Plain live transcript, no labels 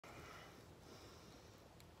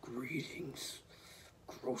Greetings,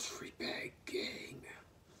 grocery bag gang.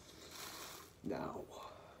 Now,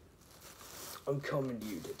 I'm coming to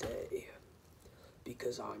you today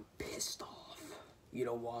because I'm pissed off. You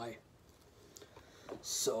know why?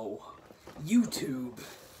 So, YouTube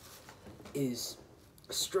is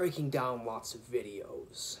striking down lots of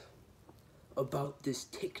videos about this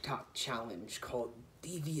TikTok challenge called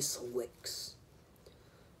Devious Licks.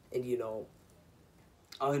 And you know,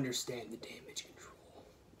 I understand the damage control.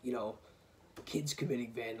 You know, kids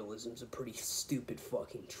committing vandalism is a pretty stupid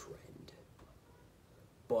fucking trend.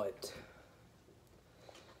 But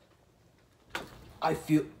I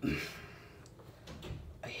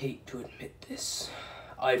hate to admit this,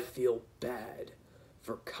 I feel bad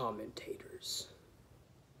for commentators.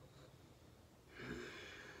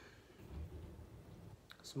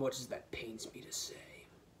 As much as that pains me to say.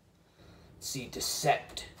 See,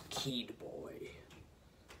 Decept, Keyed Boy,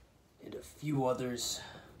 and a few others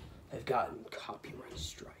have gotten copyright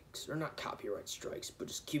strikes. Or not copyright strikes, but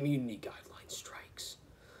just community guideline strikes.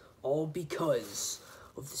 All because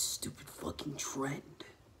of this stupid fucking trend.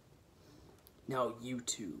 Now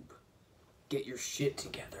YouTube, get your shit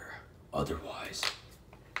together. Otherwise,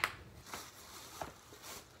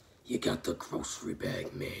 you got the grocery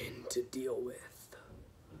bag man to deal with.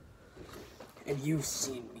 And you've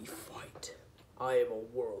seen me fight. I am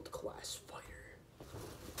a world-class fighter.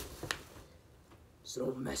 So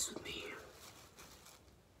don't mess with me.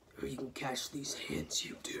 Or you can catch these hands,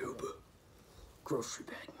 YouTube. Grocery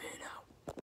bag man out.